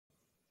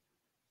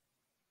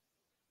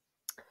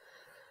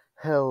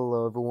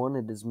Hello everyone,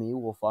 it is me,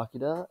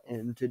 Wolfakida,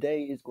 and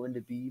today is going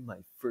to be my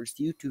first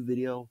YouTube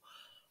video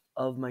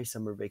of my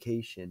summer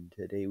vacation.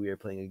 Today we are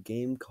playing a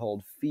game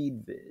called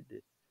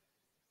FeedVid.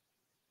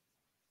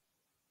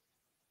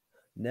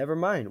 Never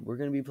mind, we're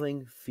going to be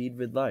playing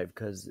FeedVid Live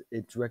because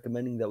it's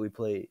recommending that we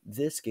play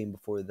this game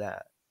before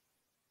that.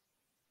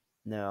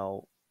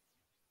 Now,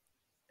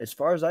 as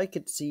far as I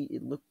could see,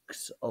 it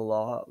looks a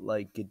lot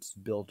like it's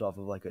built off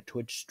of like a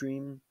Twitch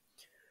stream.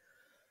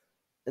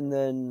 And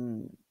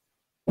then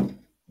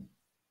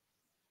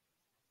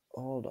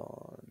hold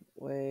on.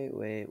 Wait.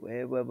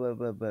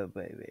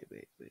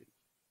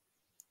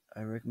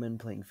 I recommend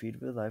playing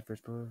FeedVid Live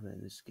first before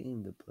this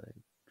game to play.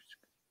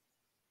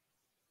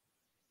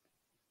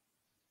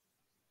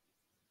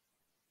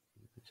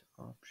 It's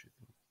optional.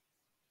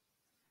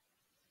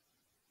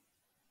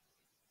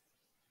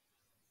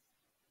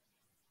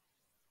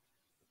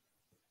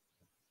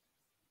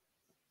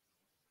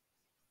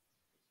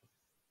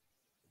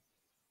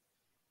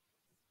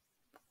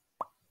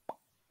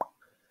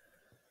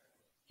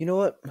 You know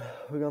what?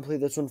 We're gonna play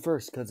this one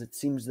first because it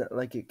seems that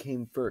like it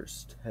came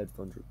first.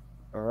 Headphones.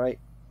 All right.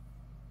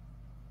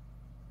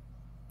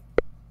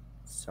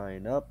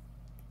 Sign up.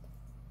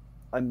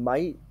 I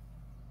might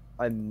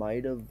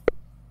have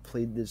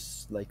played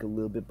this like a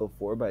little bit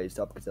before, but I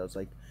stopped because I was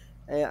like,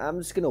 hey, I'm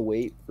just gonna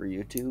wait for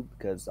YouTube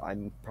because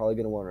I'm probably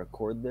gonna want to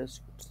record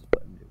this. What's this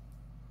button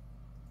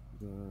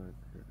do?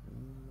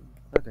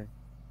 Okay.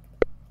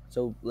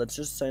 So let's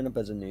just sign up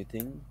as a new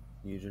thing.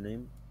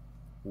 Username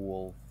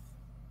Wolf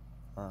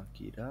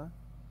Akira.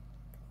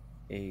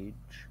 Age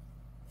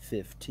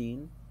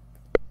 15.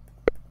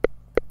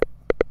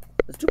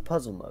 Let's do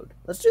puzzle mode.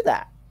 Let's do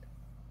that.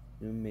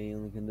 It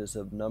mainly consists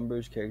of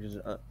numbers, characters,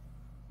 and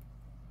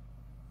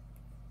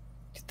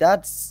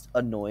that's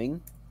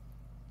annoying.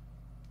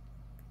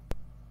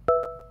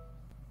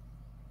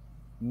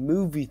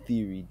 Movie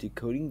theory,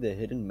 decoding the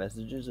hidden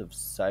messages of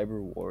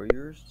cyber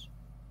warriors.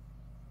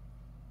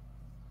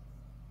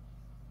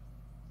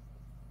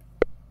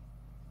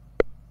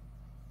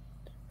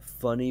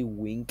 Funny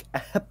wink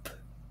app.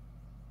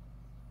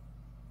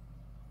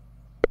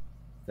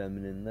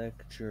 Feminine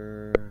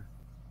lecture.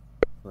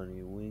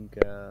 Funny wink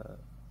app.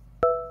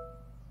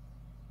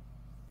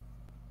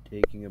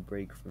 Taking a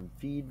break from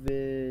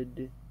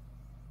FeedVid.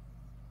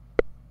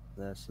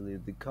 Last to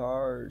leave the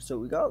car. So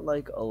we got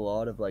like a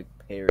lot of like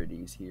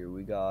parodies here.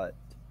 We got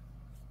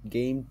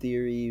game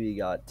theory, we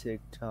got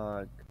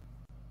TikTok,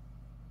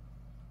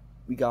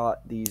 we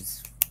got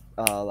these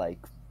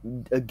like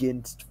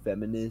against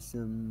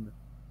feminism.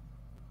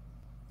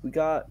 We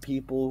got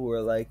people who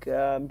are like,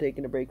 I'm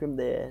taking a break from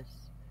this.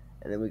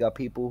 And then we got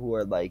people who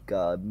are like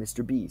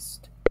Mr.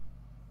 Beast.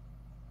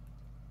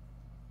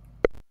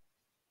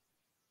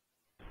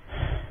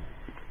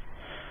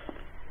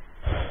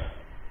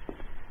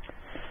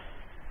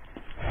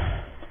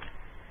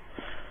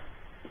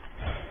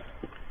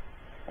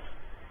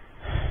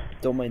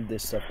 Don't mind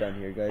this stuff down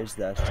here, guys.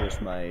 That's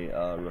just my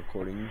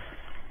recording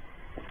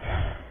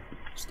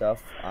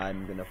stuff.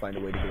 I'm gonna find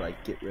a way to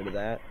like get rid of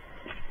that.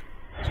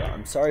 So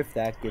I'm sorry if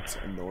that gets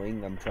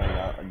annoying. I'm trying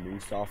out a new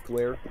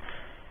software.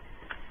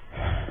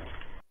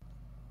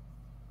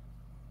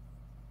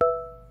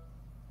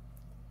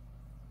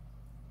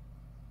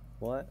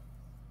 What?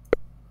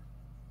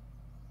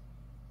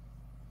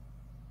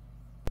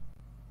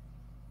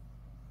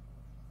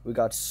 We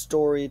got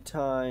story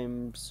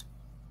times.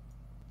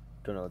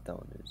 Don't know what that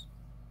one is.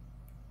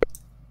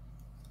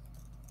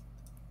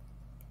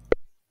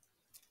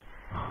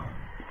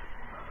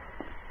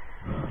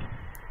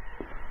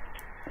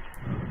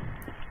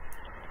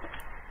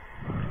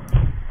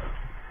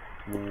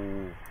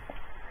 Ooh.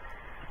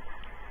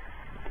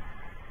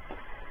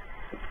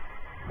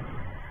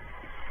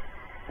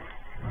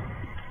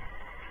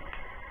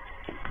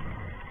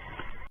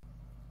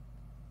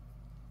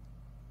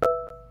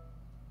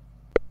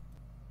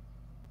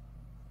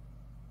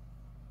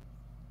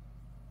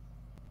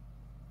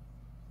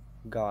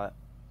 Got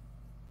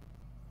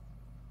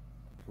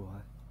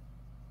what?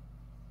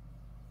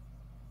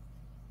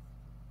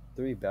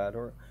 3 bad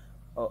or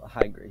oh,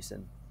 hi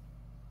Grayson.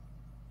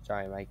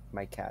 Sorry,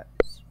 my cat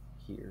is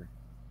here.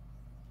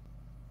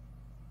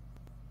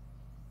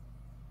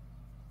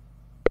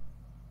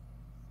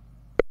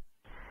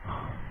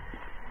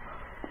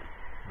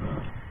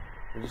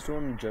 Is this the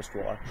one we just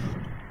watched?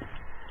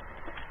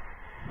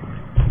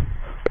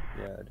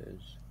 Yeah, it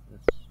is.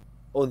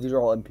 Oh, these are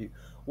all MP.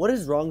 What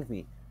is wrong with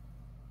me?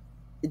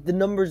 The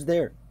number's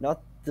there,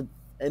 not the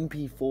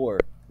MP4.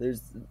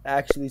 There's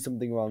actually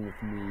something wrong with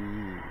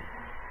me.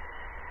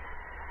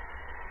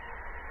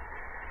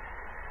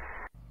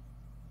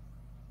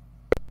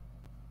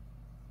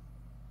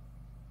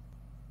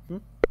 Hmm?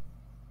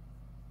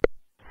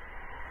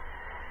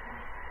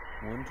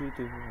 1, 2,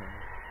 3, 4.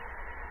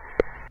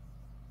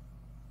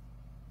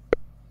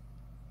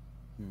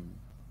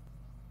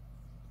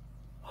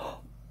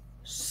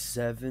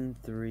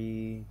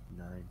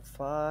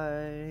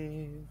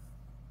 7395.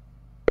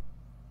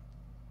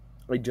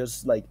 Like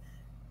just like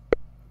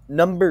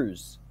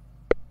numbers.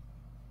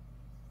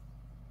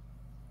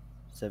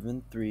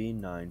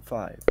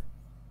 7395.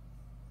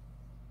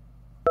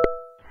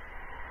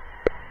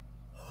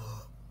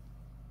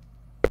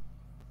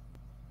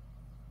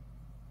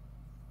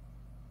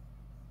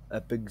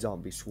 Epic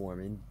zombie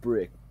swarming,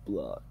 brick,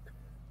 block,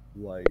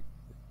 white.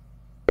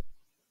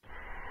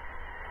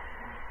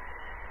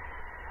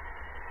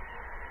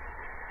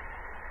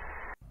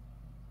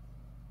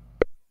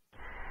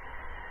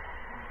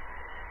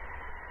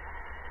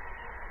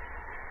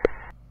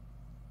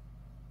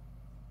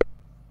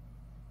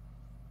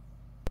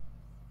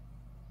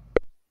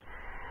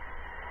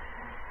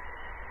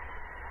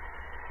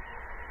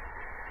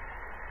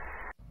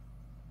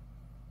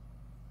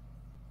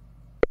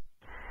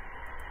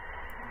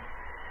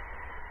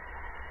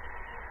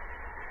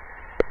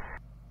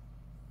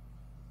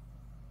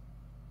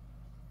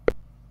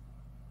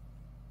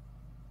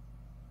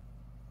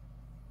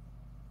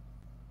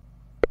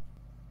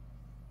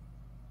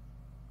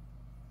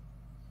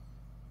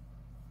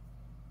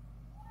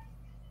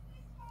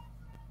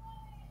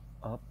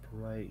 Up,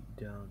 right,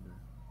 down.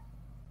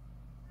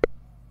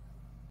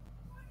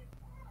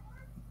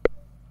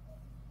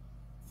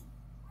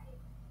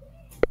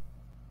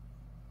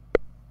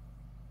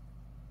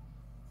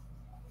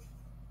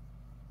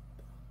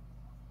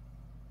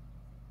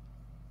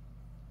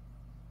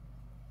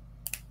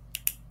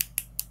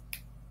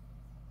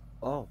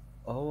 Oh,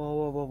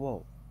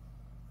 whoa.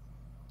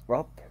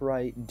 Up,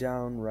 right,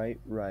 down, right,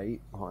 right.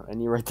 Hold on, I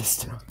need to write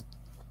this down.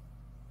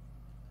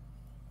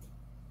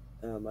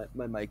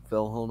 My mic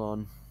fell, hold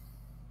on.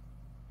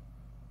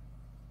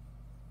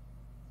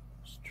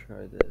 Let's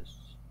try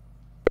this.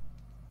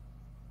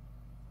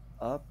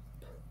 Up.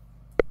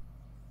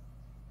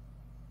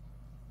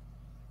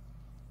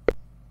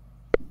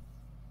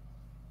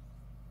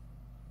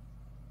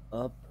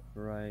 Up,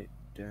 right,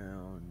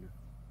 down,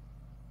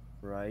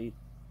 right.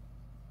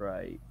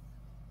 Wait,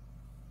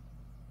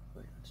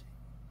 let's see.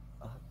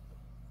 Up,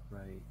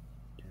 right,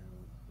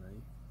 down,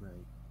 right.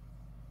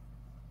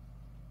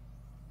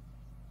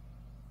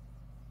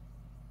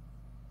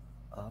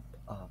 Up.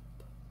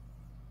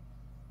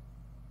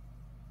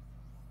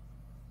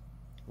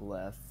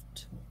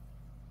 Left.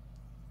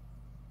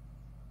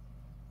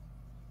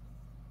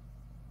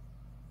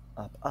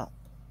 Up.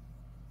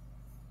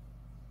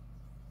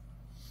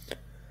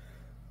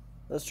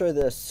 Let's try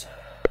this.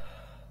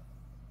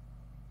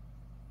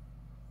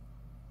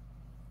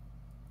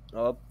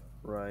 Up,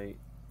 right,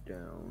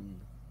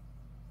 down,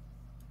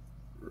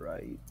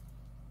 right.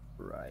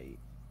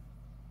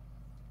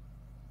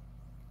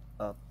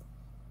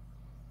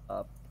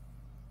 Up,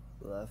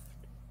 left,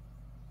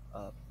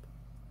 up.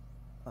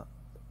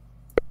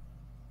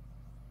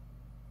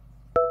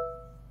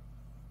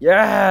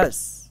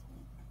 Yes!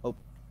 Oh,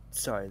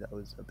 sorry, that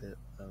was a bit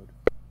loud.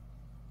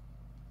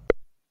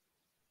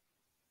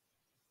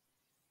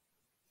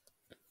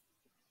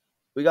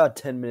 We got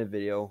a 10-minute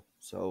video,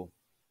 so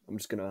I'm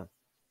just gonna...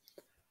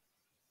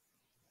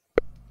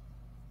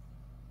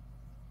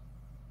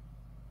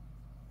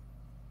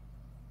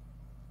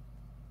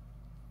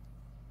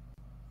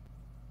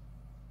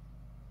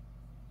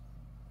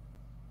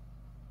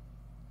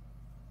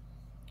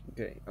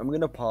 Okay, I'm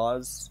gonna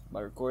pause my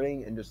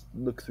recording and just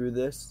look through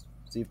this,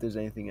 see if there's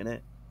anything in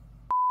it.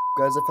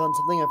 Guys, I found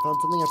something. I found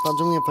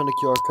a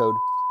QR code.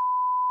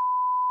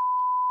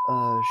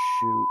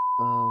 Shoot.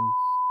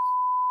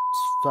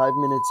 It's 5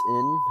 minutes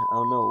in. I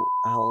don't know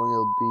how long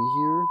it'll be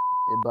here,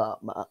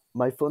 but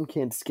my phone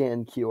can't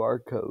scan QR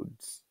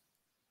codes.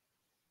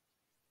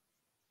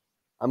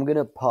 I'm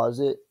gonna pause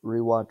it,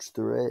 rewatch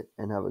through it,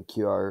 and have a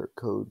QR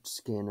code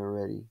scanner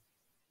ready.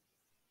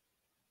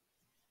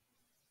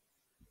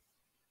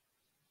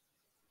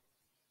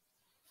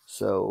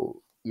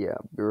 So, yeah,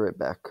 be right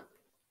back.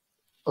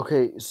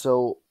 Okay,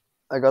 so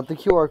I got the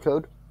QR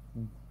code,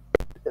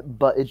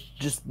 but it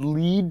just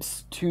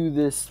leads to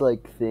this,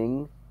 like,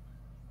 thing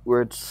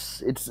where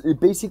it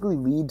basically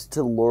leads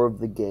to the lore of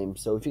the game.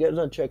 So if you guys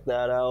want to check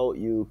that out,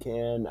 you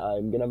can.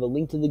 I'm gonna have a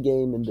link to the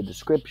game in the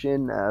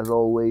description, as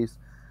always.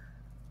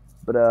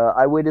 But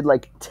I waited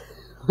like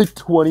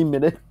 20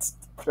 minutes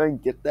to try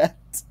and get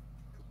that.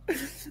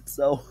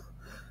 So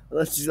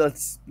let's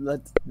just.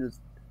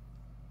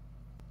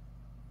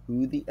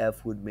 Who the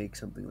F would make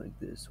something like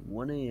this?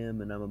 1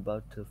 a.m. and I'm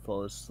about to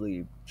fall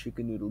asleep.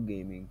 Chicken Noodle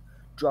Gaming.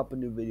 Drop a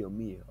new video,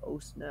 me. Oh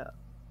snap.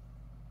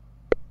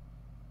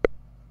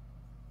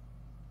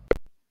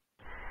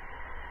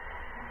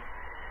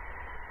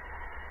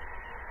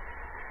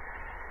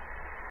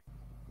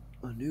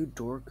 A new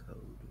door code.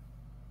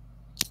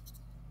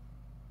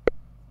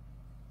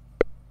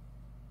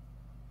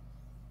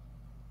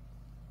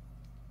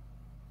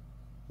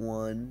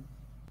 1.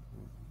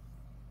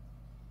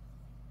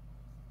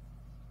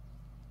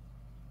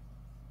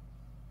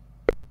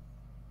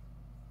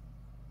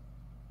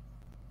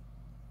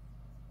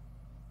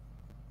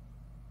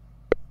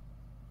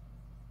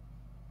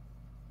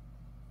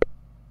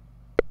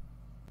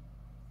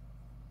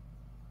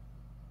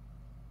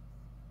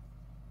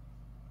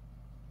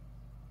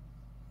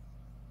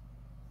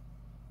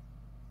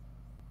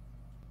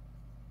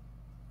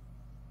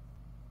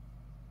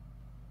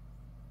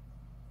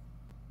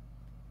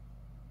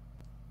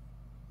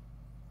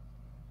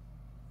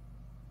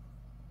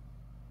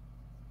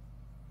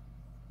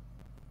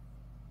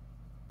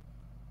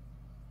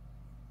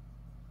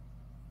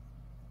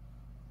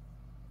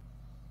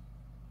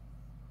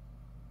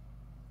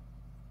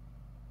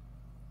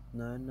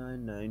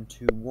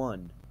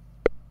 99921.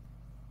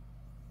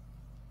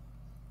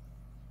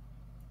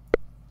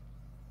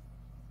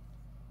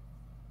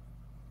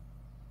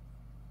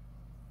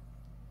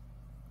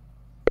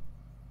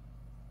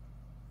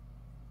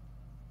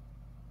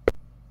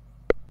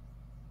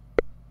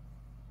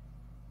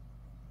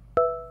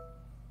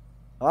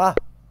 Ah!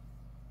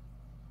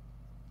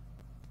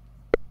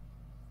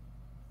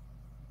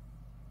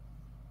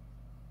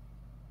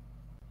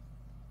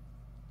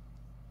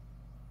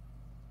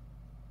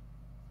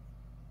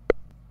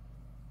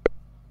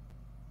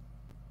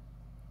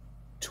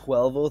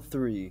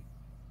 $12.03.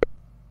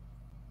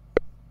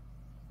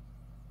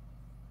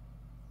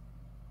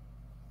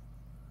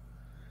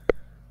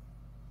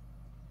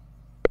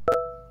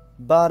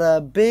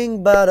 Bada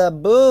bing, bada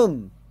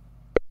boom.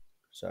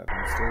 Sorry,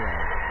 I'm still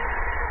on.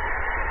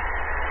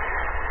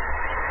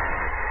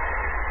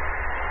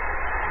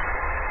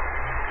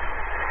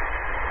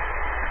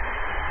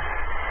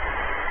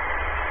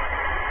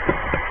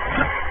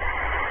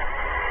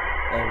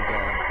 Oh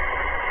god.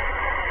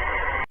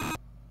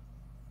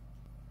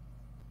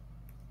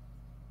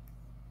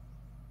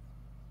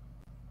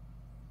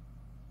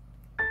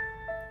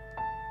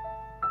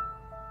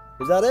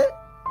 Is that it?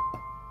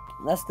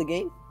 That's the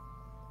game?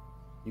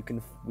 We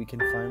can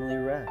finally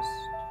rest.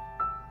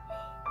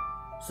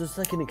 So it's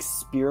like an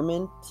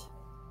experiment.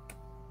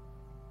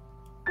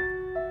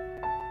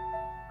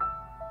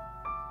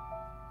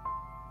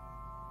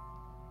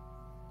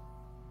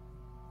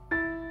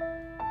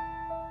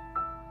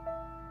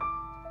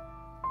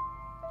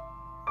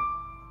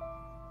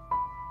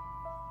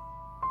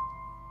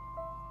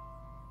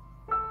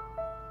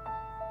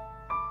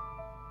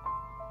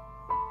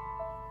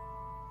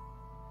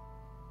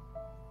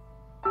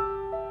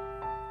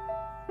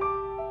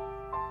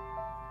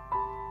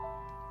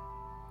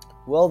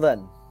 Well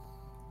then,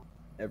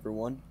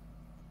 everyone,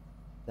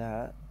 wait,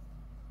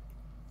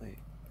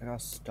 I got a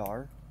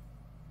star?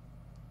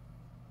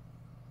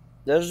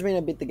 Does that just mean I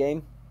beat the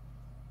game?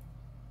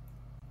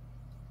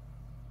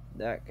 In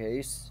that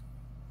case,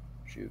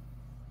 shoot.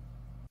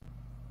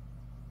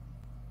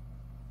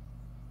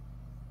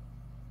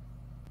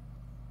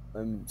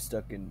 I'm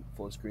stuck in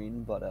full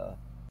screen, but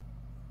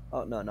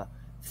oh no.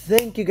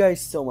 Thank you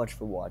guys so much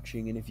for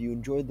watching, and if you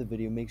enjoyed the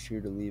video, make sure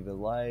to leave a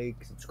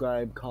like,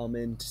 subscribe,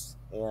 comment,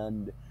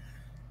 and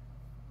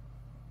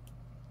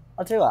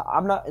I'll tell you what,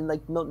 I'm not in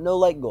no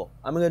like goal.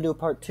 I'm gonna do a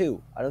part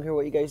 2. I don't care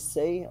what you guys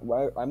say.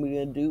 I'm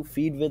gonna do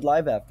FeedVid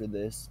live after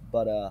this,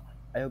 but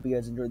I hope you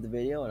guys enjoyed the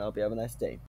video, and I hope you have a nice day.